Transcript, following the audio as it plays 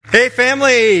Hey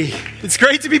family, it's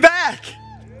great to be back.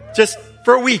 Just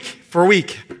for a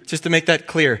week, just to make that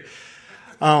clear.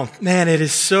 Oh man, it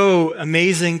is so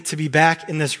amazing to be back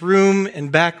in this room and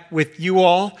back with you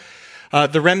all.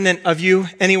 The remnant of you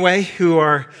anyway, who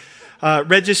are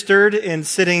registered and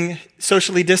sitting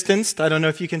socially distanced. I don't know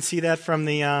if you can see that from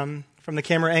the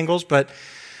camera angles, but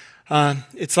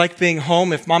it's like being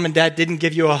home if mom and dad didn't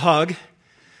give you a hug,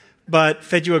 but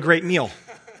fed you a great meal.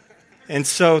 And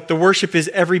so the worship is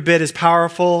every bit as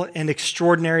powerful and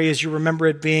extraordinary as you remember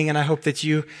it being, and I hope that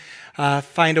you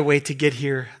find a way to get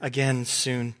here again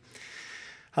soon.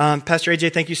 Pastor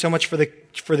AJ, thank you so much for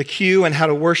the cue and how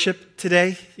to worship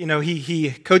today. You know,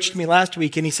 he coached me last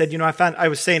week, and he said, I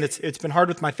was saying it's been hard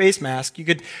with my face mask. You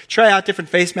could try out different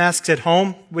face masks at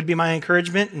home, would be my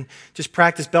encouragement, and just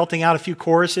practice belting out a few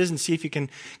choruses and see if you can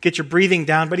get your breathing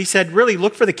down. But he said, really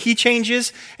look for the key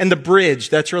changes and the bridge.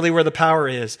 That's really where the power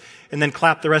is. And then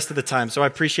clap the rest of the time. So I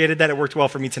appreciated that. It worked well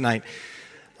for me tonight.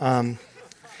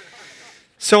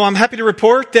 So I'm happy to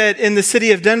report that in the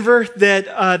city of Denver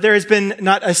that there has been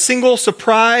not a single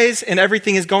surprise and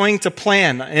everything is going to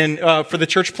plan and for the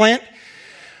church plant.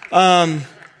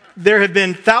 There have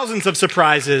been thousands of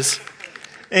surprises,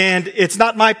 and it's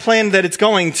not my plan that it's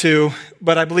going to,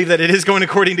 but I believe that it is going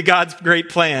according to God's great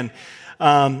plan.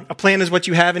 A plan is what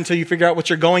you have until you figure out what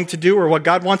you're going to do or what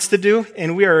God wants to do,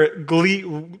 and we are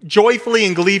joyfully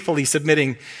and gleefully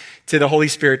submitting to the Holy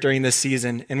Spirit during this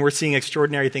season, and we're seeing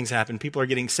extraordinary things happen. People are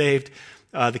getting saved.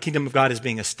 The kingdom of God is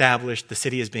being established. The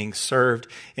city is being served,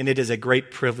 and it is a great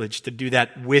privilege to do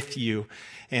that with you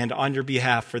and on your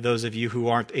behalf for those of you who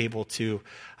aren't able to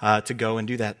go and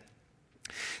do that.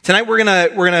 Tonight we're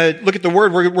gonna look at the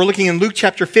Word. We're looking in Luke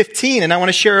chapter 15, and I want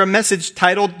to share a message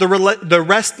titled "The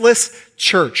Restless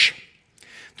Church."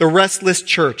 The Restless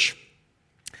Church.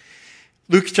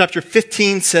 Luke chapter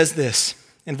 15 says this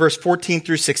in verse 14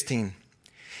 through 16.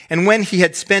 And when he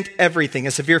had spent everything,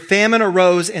 a severe famine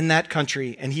arose in that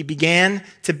country, and he began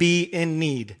to be in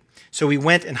need. So he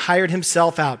went and hired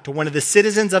himself out to one of the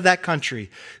citizens of that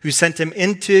country, who sent him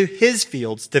into his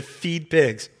fields to feed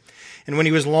pigs. And when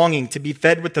he was longing to be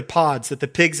fed with the pods that the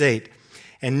pigs ate,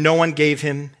 and no one gave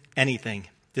him anything.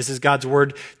 This is God's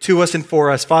word to us and for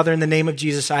us. Father, in the name of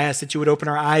Jesus, I ask that you would open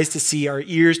our eyes to see, our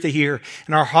ears to hear,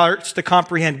 and our hearts to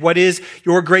comprehend what is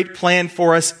your great plan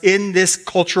for us in this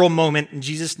cultural moment. In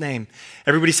Jesus' name.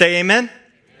 Everybody say amen?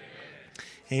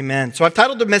 Amen. So I've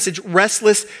titled the message,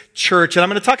 Restless Church, and I'm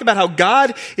going to talk about how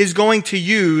God is going to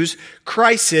use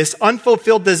crisis,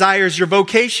 unfulfilled desires, your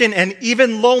vocation, and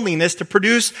even loneliness to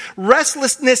produce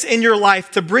restlessness in your life,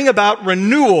 to bring about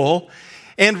renewal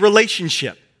and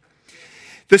relationship.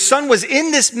 The son was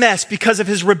in this mess because of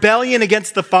his rebellion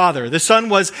against the father. The son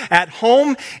was at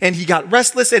home and he got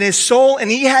restless in his soul,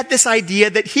 and he had this idea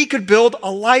that he could build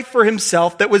a life for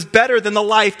himself that was better than the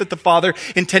life that the father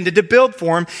intended to build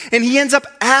for him. And he ends up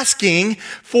asking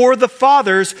for the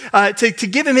father's to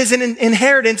give him his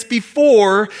inheritance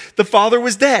before the father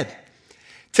was dead.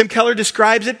 Tim Keller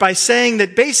describes it by saying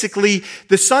that basically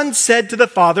the son said to the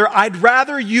father, I'd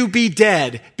rather you be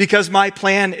dead because my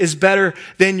plan is better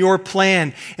than your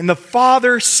plan. And the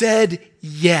father said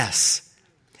yes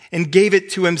and gave it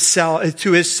to himself,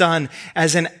 to his son,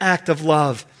 as an act of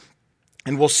love.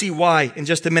 And we'll see why in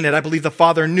just a minute. I believe the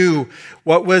father knew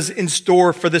what was in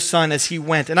store for the son as he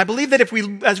went. And I believe that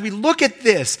as we look at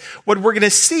this, what we're going to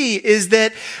see is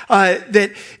that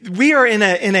we are in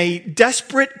a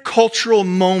desperate cultural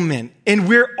moment, and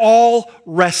we're all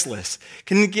restless.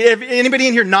 Can anybody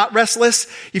in here not restless?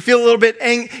 You feel a little bit,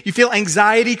 you feel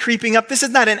anxiety creeping up. This is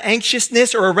not an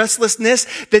anxiousness or a restlessness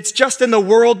that's just in the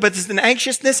world, but it's an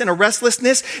anxiousness and a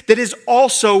restlessness that is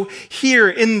also here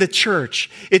in the church.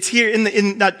 It's here in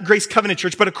not Grace Covenant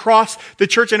Church, but across the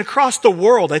church and across the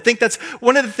world. I think that's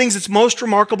one of the things that's most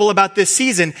remarkable about this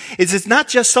season is it's not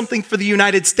just something for the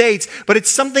United States, but it's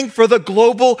something for the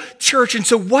global church. And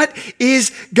so what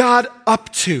is God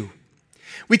up to?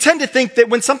 We tend to think that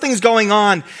when something's going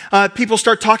on, people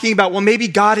start talking about, well, maybe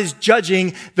God is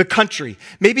judging the country.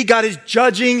 Maybe God is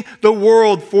judging the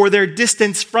world for their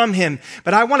distance from him.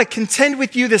 But I want to contend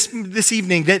with you this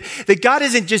evening that God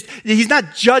isn't he's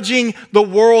not judging the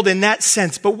world in that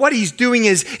sense. But what he's doing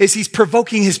is he's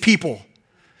provoking his people.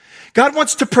 God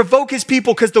wants to provoke his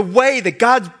people because the way that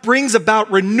God brings about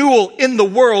renewal in the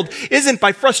world isn't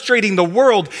by frustrating the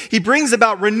world. He brings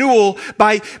about renewal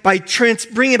by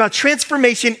bringing about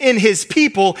transformation in his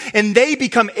people, and they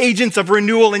become agents of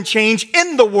renewal and change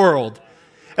in the world,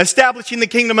 establishing the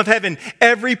kingdom of heaven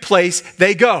every place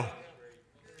they go.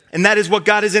 And that is what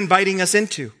God is inviting us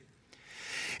into.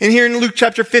 And here in Luke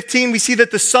chapter 15, we see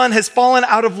that the son has fallen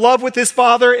out of love with his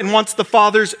father and wants the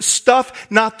father's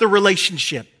stuff, not the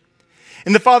relationship.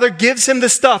 And the father gives him the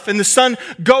stuff, and the son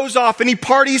goes off and he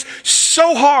parties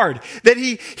so hard that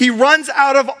he runs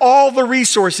out of all the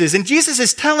resources. And Jesus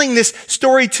is telling this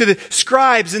story to the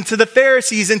scribes and to the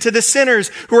Pharisees and to the sinners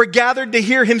who are gathered to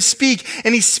hear him speak.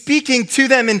 And he's speaking to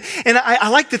them. And I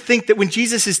like to think that when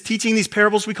Jesus is teaching these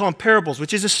parables, we call them parables,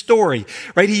 which is a story,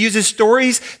 right? He uses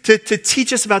stories to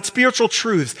teach us about spiritual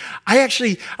truths. I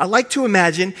like to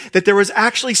imagine that there was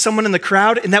actually someone in the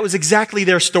crowd and that was exactly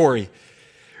their story.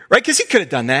 Right? Because he could have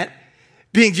done that.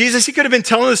 Being Jesus, he could have been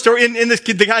telling the story. And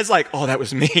the guy's like, oh, that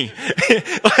was me.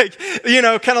 Like,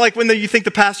 kind of like when you think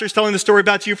the pastor's telling the story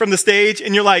about you from the stage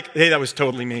and you're like, hey, that was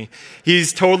totally me.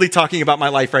 He's totally talking about my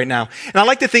life right now. And I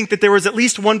like to think that there was at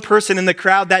least one person in the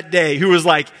crowd that day who was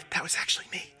like, that was actually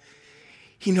me.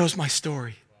 He knows my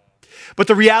story. But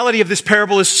the reality of this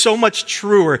parable is so much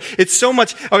truer. It's so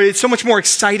much more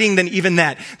exciting than even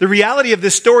that. The reality of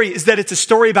this story is that it's a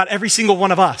story about every single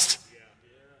one of us.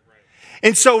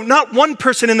 And so not one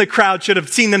person in the crowd should have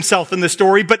seen themselves in the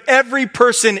story, but every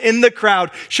person in the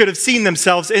crowd should have seen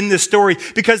themselves in this story,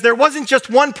 because there wasn't just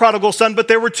one prodigal son, but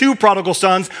there were two prodigal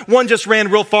sons. One just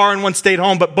ran real far and one stayed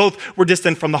home, but both were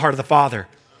distant from the heart of the Father.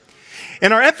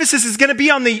 And our emphasis is going to be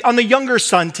on the younger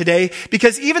son today,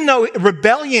 because even though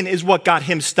rebellion is what got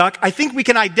him stuck, I think we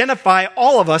can identify,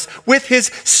 all of us, with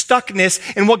his stuckness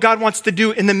and what God wants to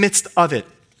do in the midst of it.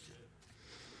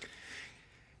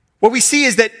 What we see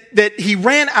is that he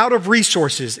ran out of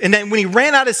resources. And then when he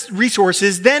ran out of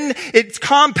resources, then it's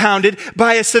compounded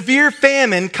by a severe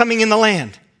famine coming in the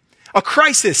land. A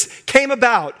crisis came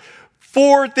about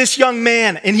for this young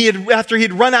man, and after he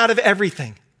had run out of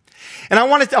everything. And I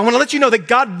want to let you know that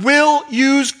God will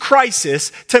use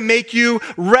crisis to make you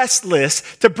restless,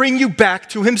 to bring you back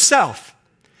to himself.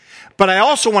 But I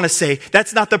also want to say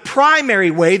that's not the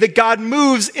primary way that God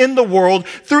moves in the world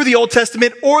through the Old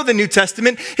Testament or the New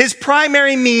Testament. His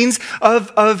primary means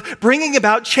of bringing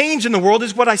about change in the world,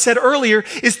 is what I said earlier,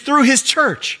 is through his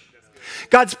church.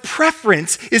 God's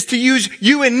preference is to use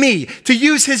you and me, to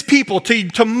use his people,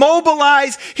 to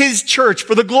mobilize his church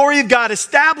for the glory of God,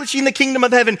 establishing the kingdom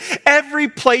of heaven every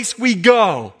place we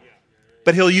go.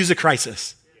 But he'll use a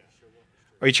crisis.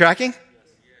 Are you tracking?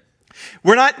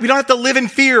 We don't have to live in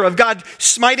fear of God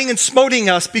smiting and smoting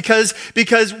us because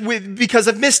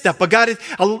of misstep. But God,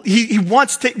 he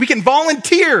wants we can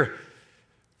volunteer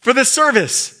for the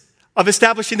service of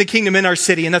establishing the kingdom in our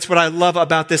city. And that's what I love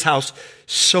about this house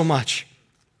so much.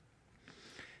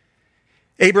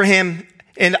 Abraham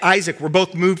and Isaac were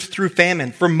both moved through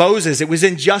famine. For Moses, it was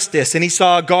injustice, and he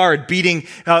saw a guard beating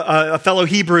a fellow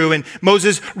Hebrew, and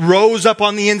Moses rose up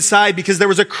on the inside because there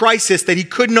was a crisis that he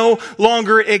could no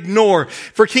longer ignore.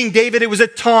 For King David, it was a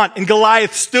taunt, and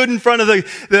Goliath stood in front of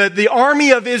the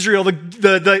army of Israel,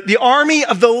 the army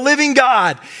of the living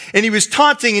God, and he was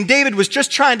taunting, and David was just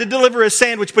trying to deliver a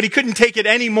sandwich, but he couldn't take it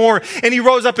anymore, and he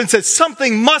rose up and said,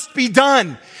 something must be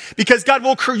done. Because God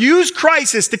will use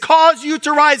crisis to cause you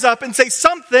to rise up and say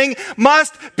something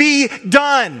must be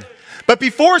done. But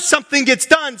before something gets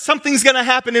done, something's going to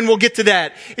happen, and we'll get to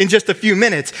that in just a few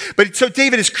minutes. But so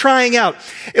David is crying out.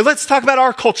 Let's talk about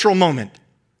our cultural moment.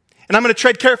 And I'm going to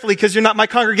tread carefully because you're not my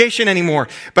congregation anymore.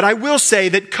 But I will say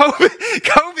that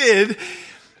COVID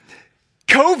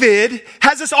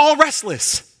has us all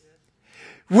restless.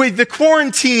 With the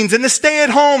quarantines and the stay at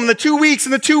home, the 2 weeks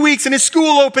and his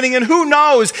school opening, and who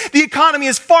knows, the economy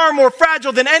is far more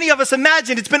fragile than any of us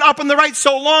imagined. It's been up on the right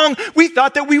so long, we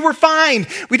thought that we were fine.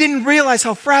 We didn't realize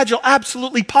how fragile,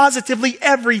 absolutely, positively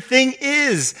everything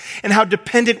is, and how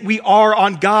dependent we are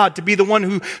on God to be the one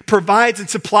who provides and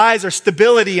supplies our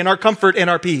stability and our comfort and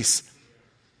our peace.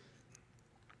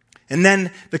 And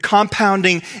then the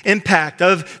compounding impact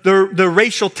of the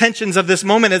racial tensions of this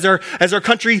moment as our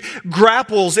country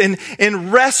grapples and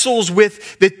wrestles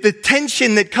with the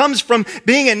tension that comes from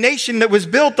being a nation that was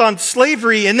built on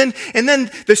slavery, and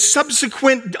then the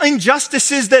subsequent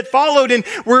injustices that followed. And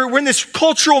we're in this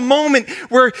cultural moment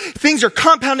where things are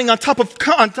compounding on top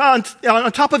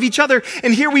of each other.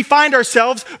 And here we find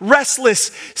ourselves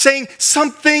restless, saying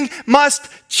something must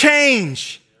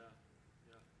change.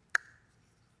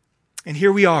 And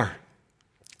here we are.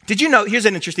 Did you know, here's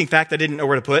an interesting fact I didn't know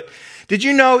where to put. Did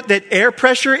you know that air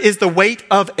pressure is the weight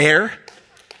of air?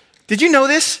 Did you know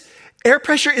this? Air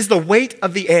pressure is the weight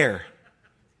of the air.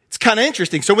 It's kind of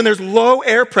interesting. So when there's low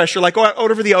air pressure, like out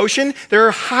over the ocean, there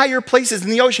are higher places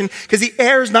in the ocean because the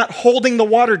air is not holding the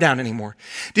water down anymore.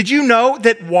 Did you know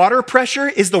that water pressure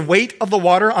is the weight of the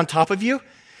water on top of you?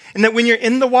 And that when you're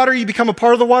in the water, you become a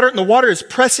part of the water, and the water is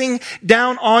pressing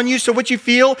down on you. So what you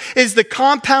feel is the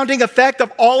compounding effect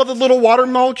of all of the little water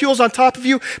molecules on top of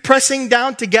you pressing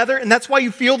down together. And that's why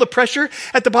you feel the pressure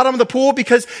at the bottom of the pool,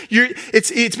 because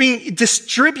it's being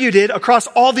distributed across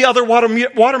all the other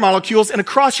water molecules and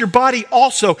across your body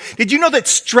also. Did you know that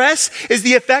stress is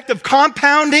the effect of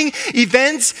compounding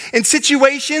events and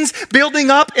situations building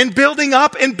up and building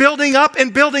up and building up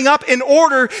and building up in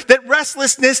order that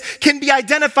restlessness can be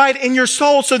identified in your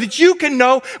soul so that you can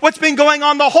know what's been going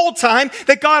on the whole time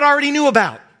that God already knew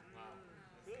about.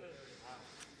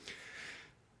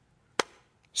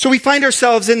 So we find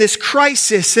ourselves in this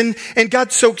crisis, and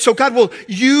God, so God will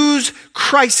use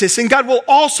crisis, and God will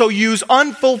also use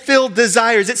unfulfilled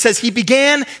desires. It says he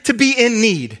began to be in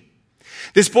need.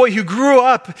 This boy who grew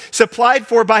up supplied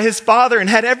for by his father and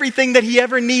had everything that he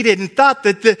ever needed and thought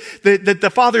that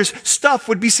the father's stuff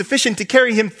would be sufficient to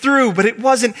carry him through, but it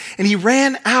wasn't. And he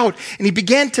ran out and he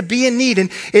began to be in need,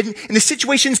 and the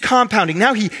situation's compounding.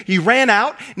 Now he ran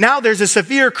out. Now there's a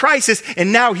severe crisis,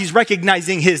 and now he's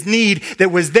recognizing his need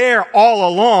that was there all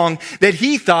along that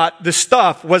he thought the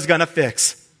stuff was going to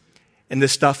fix, and the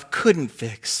stuff couldn't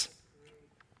fix.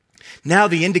 Now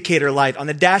the indicator light on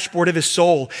the dashboard of his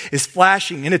soul is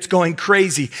flashing and it's going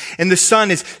crazy. And the son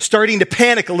is starting to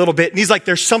panic a little bit. And he's like,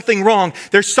 there's something wrong.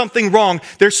 There's something wrong.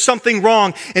 There's something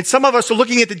wrong. And some of us are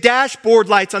looking at the dashboard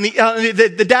lights on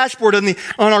the dashboard on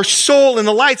our soul, and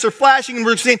the lights are flashing, and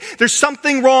we're saying, there's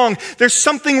something wrong. There's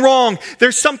something wrong.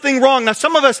 There's something wrong. Now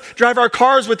some of us drive our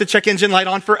cars with the check engine light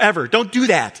on forever. Don't do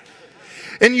that.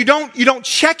 And you don't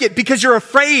check it because you're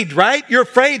afraid, right? You're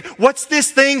afraid, what's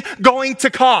this thing going to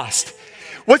cost?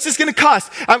 What's this going to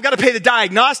cost? I've got to pay the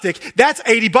diagnostic. That's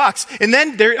 $80. And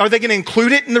then are they going to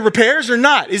include it in the repairs or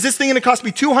not? Is this thing going to cost me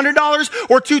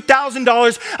 $200 or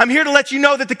 $2,000? I'm here to let you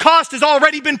know that the cost has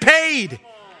already been paid.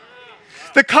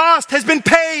 The cost has been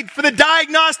paid for the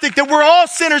diagnostic, that we're all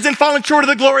sinners and fallen short of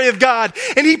the glory of God.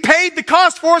 And he paid the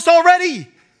cost for us already.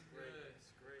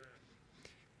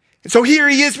 And so here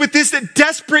he is with this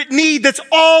desperate need that's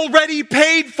already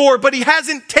paid for, but he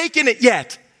hasn't taken it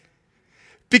yet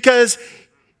because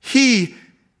he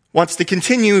wants to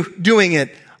continue doing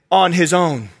it on his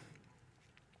own.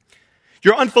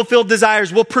 Your unfulfilled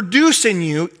desires will produce in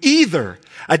you either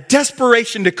a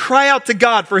desperation to cry out to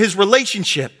God for his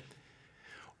relationship,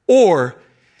 or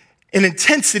an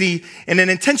intensity and an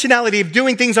intentionality of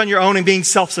doing things on your own and being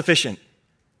self-sufficient.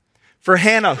 For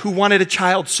Hannah, who wanted a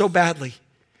child so badly,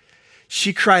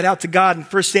 she cried out to God in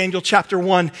 1 Samuel chapter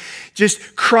 1,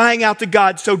 just crying out to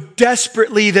God so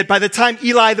desperately that by the time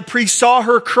Eli the priest saw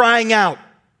her crying out,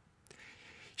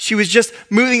 she was just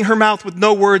moving her mouth with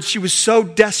no words. She was so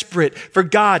desperate for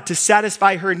God to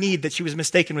satisfy her need that she was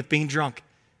mistaken with being drunk.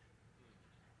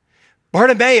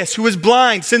 Bartimaeus, who was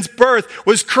blind since birth,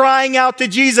 was crying out to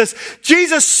Jesus,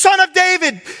 Jesus, Son of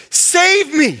David,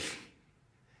 save me.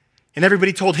 And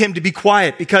everybody told him to be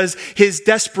quiet because his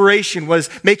desperation was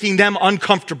making them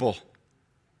uncomfortable.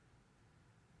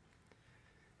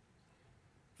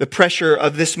 The pressure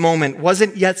of this moment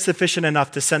wasn't yet sufficient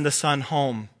enough to send the son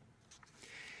home.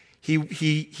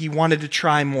 He wanted to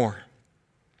try more.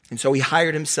 And so he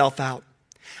hired himself out.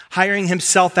 Hiring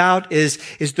himself out is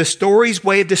the story's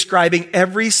way of describing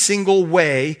every single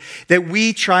way that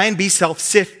we try and be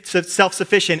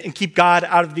self-sufficient and keep God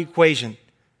out of the equation.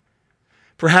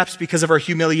 Perhaps because of our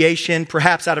humiliation,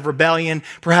 perhaps out of rebellion,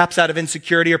 perhaps out of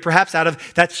insecurity, or perhaps out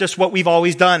of that's just what we've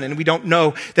always done and we don't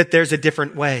know that there's a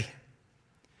different way.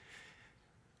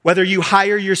 Whether you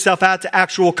hire yourself out to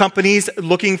actual companies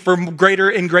looking for greater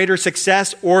and greater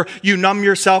success, or you numb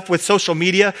yourself with social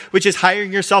media, which is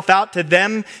hiring yourself out to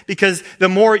them because the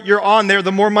more you're on there,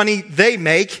 the more money they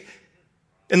make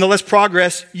and the less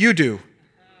progress you do.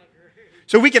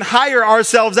 So we can hire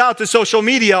ourselves out to social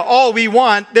media all we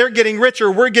want. They're getting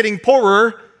richer, we're getting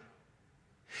poorer.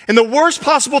 And the worst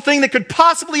possible thing that could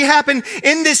possibly happen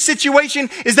in this situation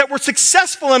is that we're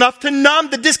successful enough to numb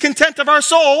the discontent of our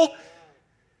soul.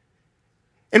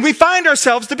 And we find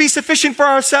ourselves to be sufficient for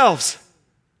ourselves.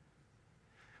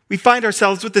 We find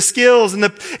ourselves with the skills and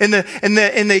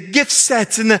the gift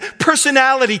sets and the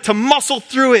personality to muscle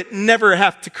through it and never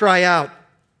have to cry out.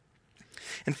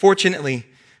 And fortunately,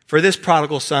 for this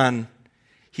prodigal son,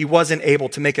 he wasn't able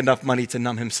to make enough money to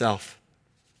numb himself.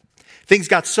 Things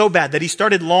got so bad that he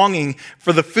started longing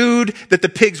for the food that the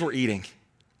pigs were eating.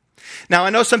 Now, I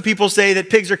know some people say that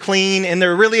pigs are clean and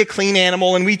they're really a clean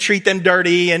animal and we treat them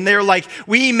dirty and they're like,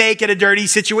 we make it a dirty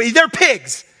situation. They're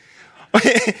pigs.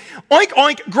 Oink,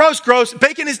 oink, gross, gross.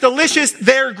 Bacon is delicious.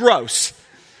 They're gross.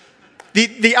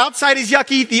 The outside is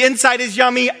yucky, the inside is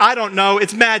yummy. I don't know.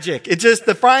 It's magic. It's just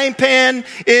the frying pan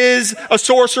is a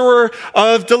sorcerer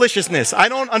of deliciousness. I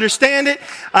don't understand it.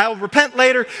 I'll repent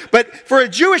later. But for a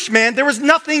Jewish man, there was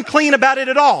nothing clean about it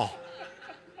at all.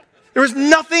 There was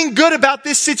nothing good about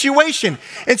this situation.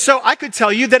 And so I could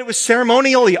tell you that it was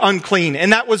ceremonially unclean,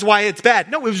 and that was why it's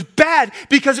bad. No, it was bad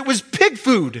because it was pig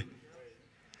food.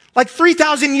 Like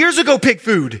 3,000 years ago, pig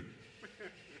food.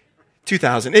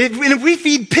 2,000. If we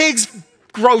feed pigs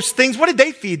gross things, what did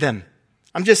they feed them?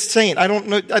 I'm just saying, I don't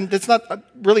know. That's not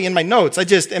really in my notes. I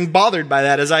just am bothered by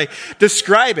that as I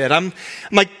describe it. I'm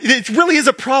like, it really is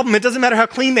a problem. It doesn't matter how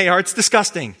clean they are. It's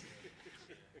disgusting.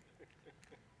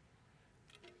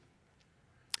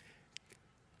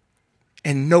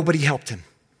 And nobody helped him.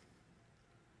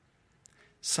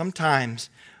 Sometimes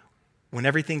when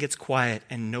everything gets quiet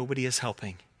and nobody is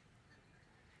helping,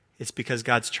 it's because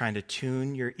God's trying to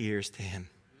tune your ears to him.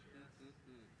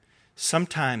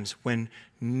 Sometimes when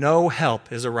no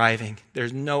help is arriving,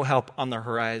 there's no help on the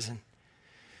horizon,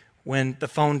 when the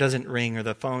phone doesn't ring or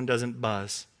the phone doesn't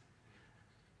buzz,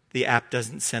 the app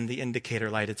doesn't send the indicator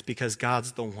light, it's because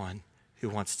God's the one who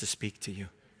wants to speak to you.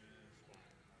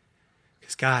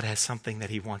 Because God has something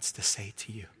that he wants to say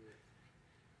to you.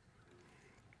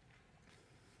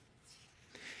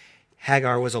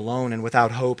 Hagar was alone and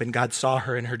without hope, and God saw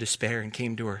her in her despair and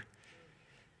came to her.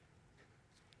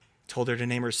 Told her to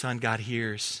name her son God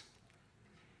Hears.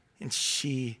 And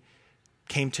she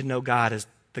came to know God as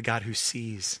the God who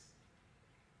sees.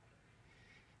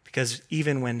 Because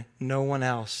even when no one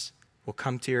else will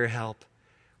come to your help,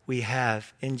 we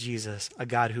have in Jesus a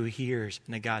God who hears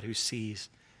and a God who sees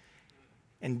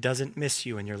and doesn't miss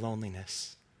you in your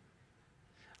loneliness.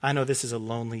 I know this is a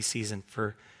lonely season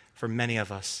for many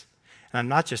of us. And I'm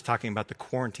not just talking about the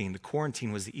quarantine. The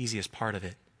quarantine was the easiest part of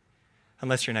it,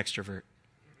 unless you're an extrovert.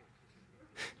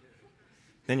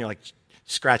 Then you're like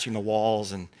scratching the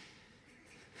walls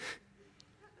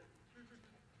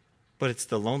but it's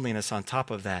the loneliness on top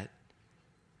of that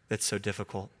that's so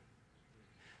difficult.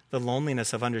 The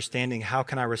loneliness of understanding, how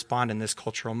can I respond in this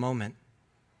cultural moment?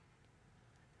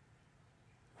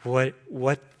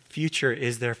 What future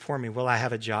is there for me? Will I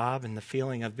have a job? And the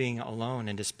feeling of being alone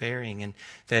and despairing, and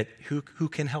that who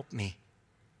can help me?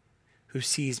 Who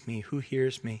sees me? Who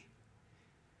hears me?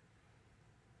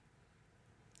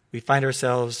 We find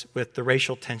ourselves with the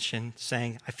racial tension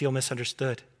saying, I feel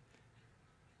misunderstood.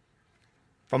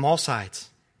 From all sides.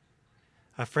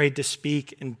 Afraid to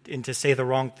speak and to say the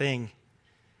wrong thing.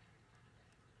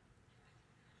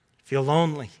 Feel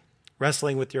lonely,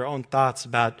 wrestling with your own thoughts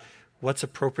about what's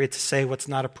appropriate to say, what's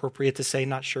not appropriate to say,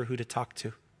 not sure who to talk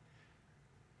to.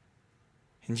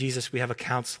 In Jesus, we have a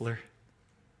counselor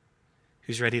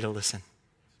who's ready to listen.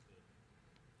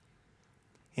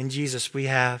 In Jesus, we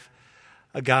have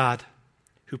a God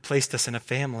who placed us in a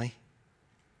family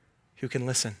who can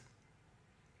listen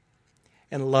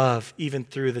and love even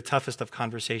through the toughest of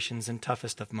conversations and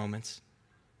toughest of moments.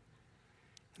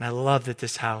 And I love that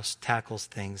this house tackles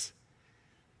things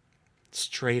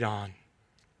straight on.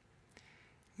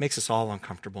 Makes us all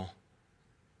uncomfortable.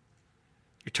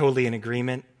 You're totally in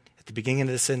agreement at the beginning of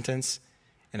the sentence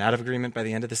and out of agreement by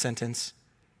the end of the sentence,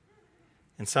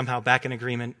 and somehow back in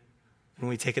agreement when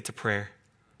we take it to prayer.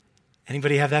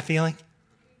 Anybody have that feeling?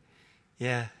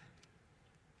 Yeah.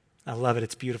 I love it.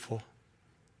 It's beautiful.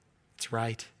 It's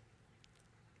right.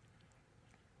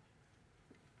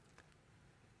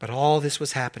 But all this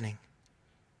was happening.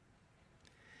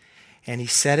 And he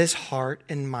set his heart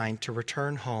and mind to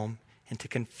return home and to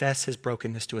confess his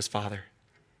brokenness to his father.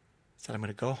 He said, I'm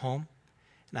going to go home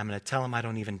and I'm going to tell him I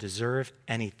don't even deserve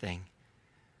anything.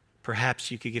 Perhaps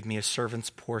you could give me a servant's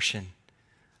portion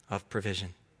of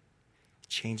provision.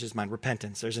 Change his mind.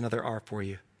 Repentance. There's another R for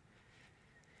you.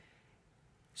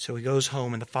 So he goes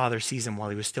home and the father sees him while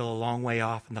he was still a long way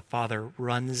off, and the father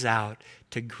runs out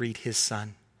to greet his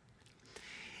son.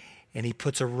 And he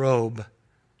puts a robe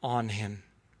on him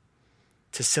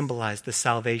to symbolize the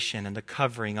salvation and the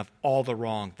covering of all the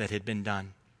wrong that had been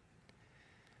done.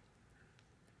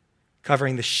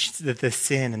 Covering the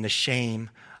sin and the shame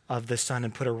of the son,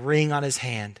 and put a ring on his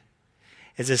hand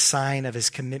as a sign of his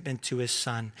commitment to his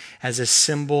son, as a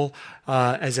symbol,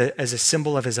 as a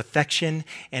symbol of his affection,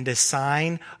 and a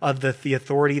sign of the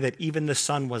authority that even the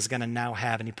son was going to now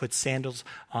have. And he put sandals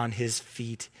on his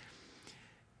feet,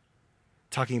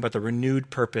 talking about the renewed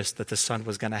purpose that the son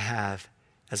was going to have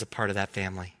as a part of that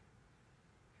family.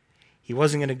 He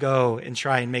wasn't going to go and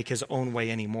try and make his own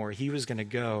way anymore. He was going to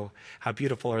go, how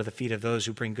beautiful are the feet of those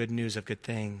who bring good news of good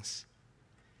things.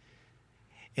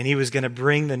 And he was going to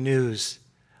bring the news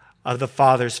of the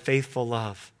Father's faithful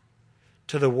love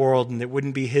to the world, and it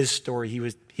wouldn't be his story he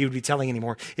would be telling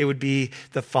anymore. It would be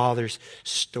the Father's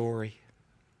story.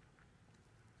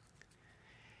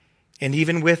 And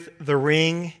even with the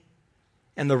ring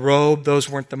and the robe, those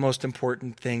weren't the most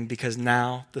important thing, because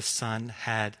now the Son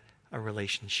had a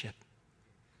relationship.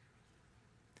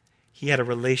 He had a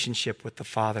relationship with the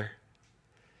Father,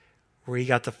 where he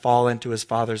got to fall into his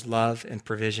Father's love and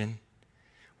provision,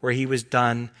 where he was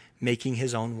done making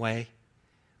his own way,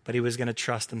 but he was going to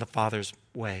trust in the Father's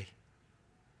way.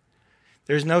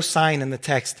 There's no sign in the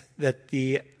text that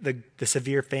the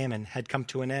severe famine had come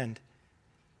to an end,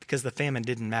 because the famine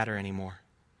didn't matter anymore.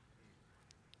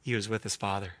 He was with his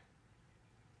Father.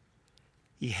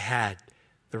 He had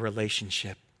the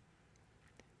relationship.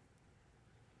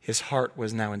 His heart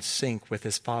was now in sync with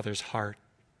his Father's heart.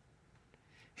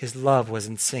 His love was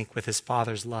in sync with his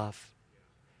Father's love.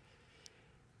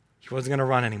 He wasn't going to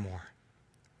run anymore.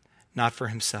 Not for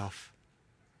himself,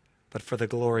 but for the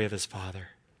glory of his Father.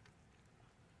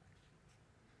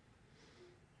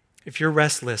 If you're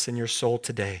restless in your soul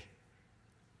today,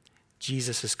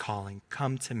 Jesus is calling,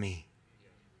 "Come to me,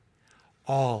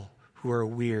 all who are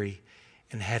weary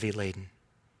and heavy laden,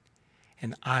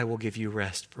 and I will give you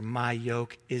rest, for my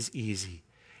yoke is easy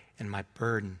and my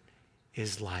burden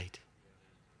is light."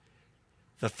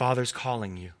 The Father's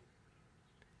calling you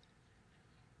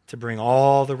to bring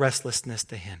all the restlessness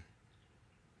to him,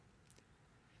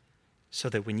 so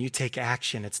that when you take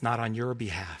action, it's not on your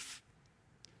behalf,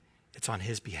 it's on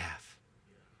his behalf.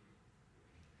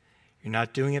 You're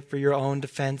not doing it for your own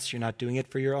defense. You're not doing it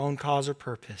for your own cause or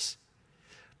purpose,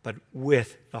 but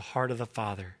with the heart of the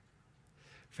Father,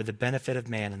 for the benefit of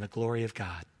man and the glory of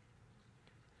God,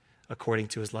 according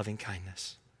to his loving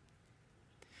kindness.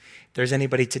 If there's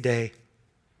anybody today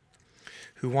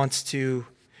who wants to,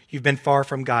 you've been far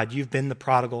from God, you've been the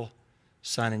prodigal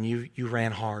son, and you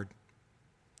ran hard,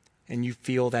 and you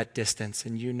feel that distance,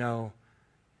 and you know,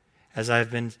 as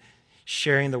I've been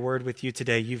sharing the word with you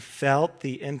today, you've felt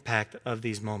the impact of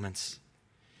these moments.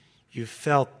 You've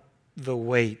felt the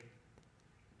weight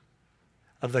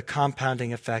of the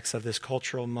compounding effects of this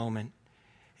cultural moment,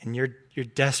 and you're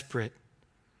desperate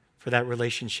for that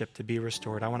relationship to be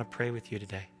restored. I want to pray with you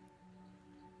today.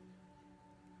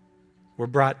 We're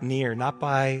brought near, not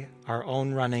by our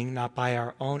own running, not by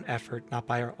our own effort, not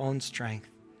by our own strength,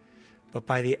 but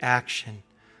by the action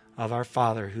of our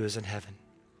Father who is in heaven,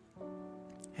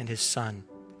 and his Son,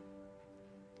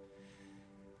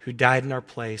 who died in our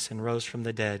place and rose from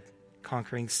the dead,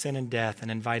 conquering sin and death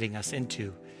and inviting us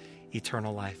into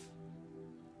eternal life.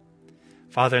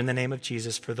 Father, in the name of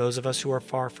Jesus, for those of us who are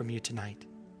far from you tonight,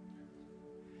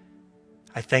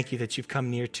 I thank you that you've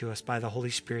come near to us by the Holy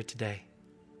Spirit today,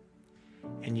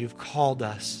 and you've called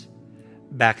us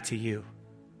back to you.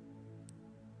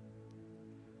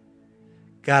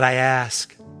 God, I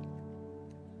ask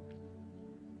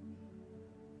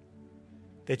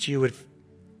that you would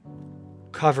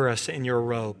cover us in your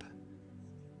robe,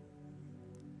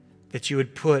 that you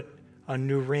would put a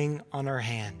new ring on our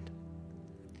hand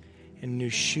and new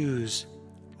shoes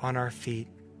on our feet.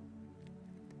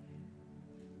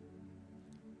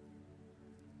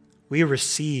 We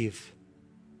receive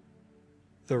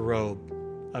the robe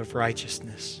of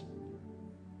righteousness.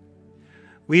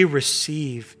 We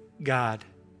receive, God,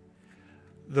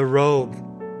 the robe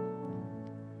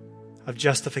of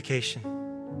justification.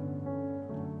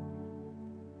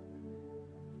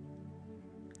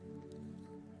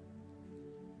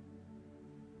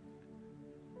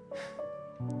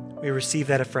 We receive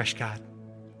that afresh, God.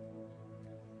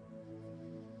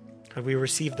 God, we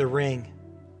receive the ring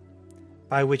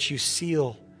by which you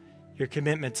seal your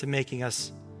commitment to making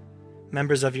us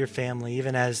members of your family,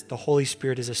 even as the Holy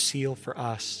Spirit is a seal for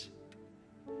us.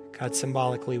 God,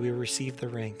 symbolically, we receive the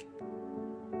ring.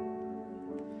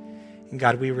 And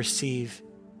God, we receive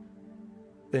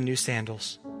the new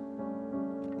sandals.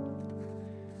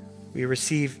 We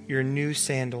receive your new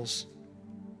sandals,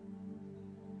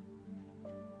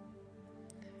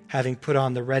 having put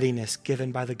on the readiness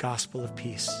given by the gospel of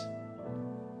peace.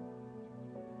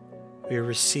 We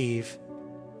receive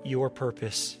your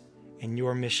purpose and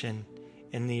your mission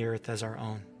in the earth as our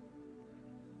own.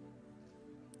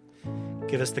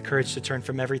 Give us the courage to turn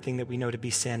from everything that we know to be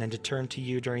sin and to turn to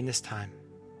you during this time,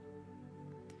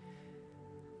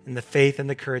 and the faith and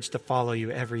the courage to follow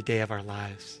you every day of our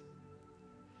lives.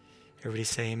 Everybody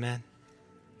say amen.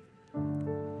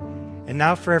 And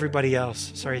now for everybody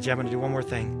else. Sorry, Jay, I'm going to do one more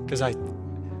thing because I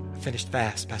finished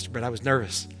fast, Pastor Brett. I was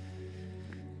nervous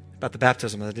about the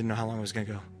baptism. I didn't know how long it was going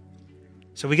to go.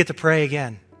 So we get to pray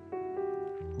again.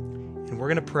 And we're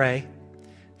going to pray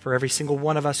for every single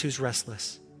one of us who's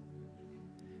restless.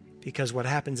 Because what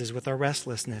happens is with our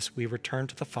restlessness, we return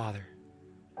to the Father.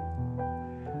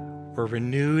 We're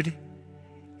renewed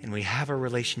and we have a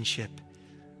relationship,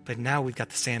 but now we've got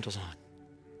the sandals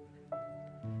on.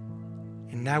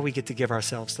 And now we get to give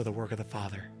ourselves to the work of the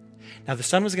Father. Now the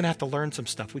Son was going to have to learn some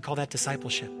stuff. We call that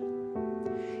discipleship.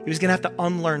 He was going to have to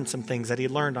unlearn some things that he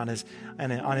learned on his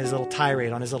little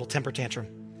tirade, on his little temper tantrum.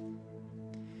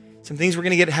 Some things were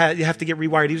going to have to get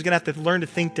rewired. He was going to have to learn to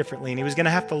think differently, and he was going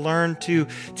to have to learn to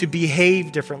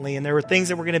behave differently. And there were things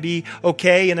that were going to be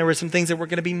okay, and there were some things that were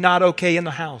going to be not okay in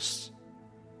the house.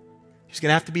 He was going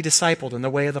to have to be discipled in the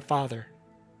way of the Father.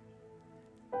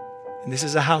 And this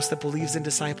is a house that believes in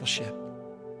discipleship.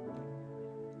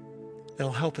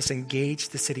 That'll help us engage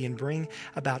the city and bring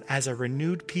about, as a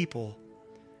renewed people,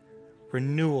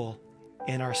 renewal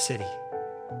in our city.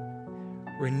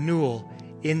 Renewal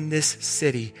in this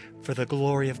city for the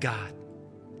glory of God.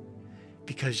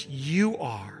 Because you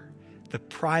are the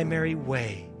primary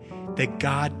way that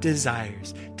God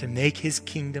desires to make his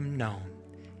kingdom known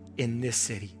in this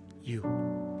city. You.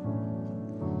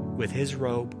 With his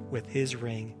robe, with his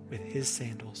ring, with his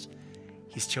sandals,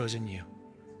 he's chosen you.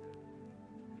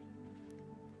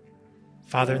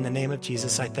 Father, in the name of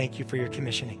Jesus, I thank you for your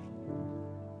commissioning.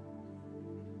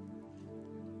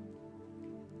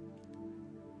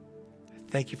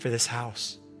 Thank you for this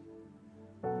house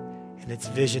and its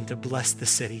vision to bless the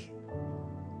city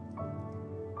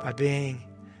by being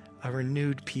a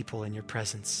renewed people in your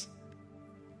presence,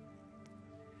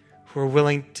 who are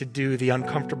willing to do the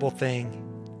uncomfortable thing,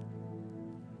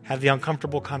 have the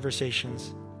uncomfortable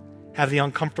conversations, have the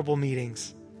uncomfortable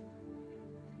meetings,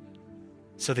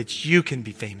 so that you can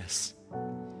be famous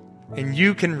and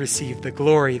you can receive the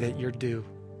glory that you're due.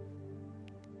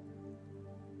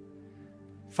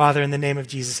 Father, in the name of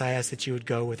Jesus, I ask that you would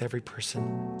go with every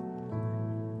person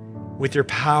with your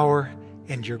power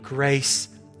and your grace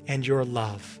and your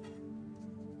love.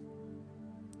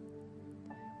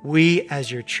 We,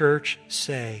 as your church,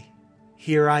 say,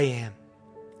 here I am.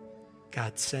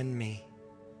 God, send me.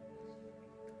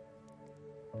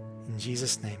 In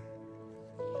Jesus' name.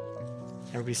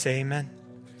 Everybody say amen.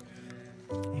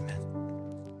 Amen.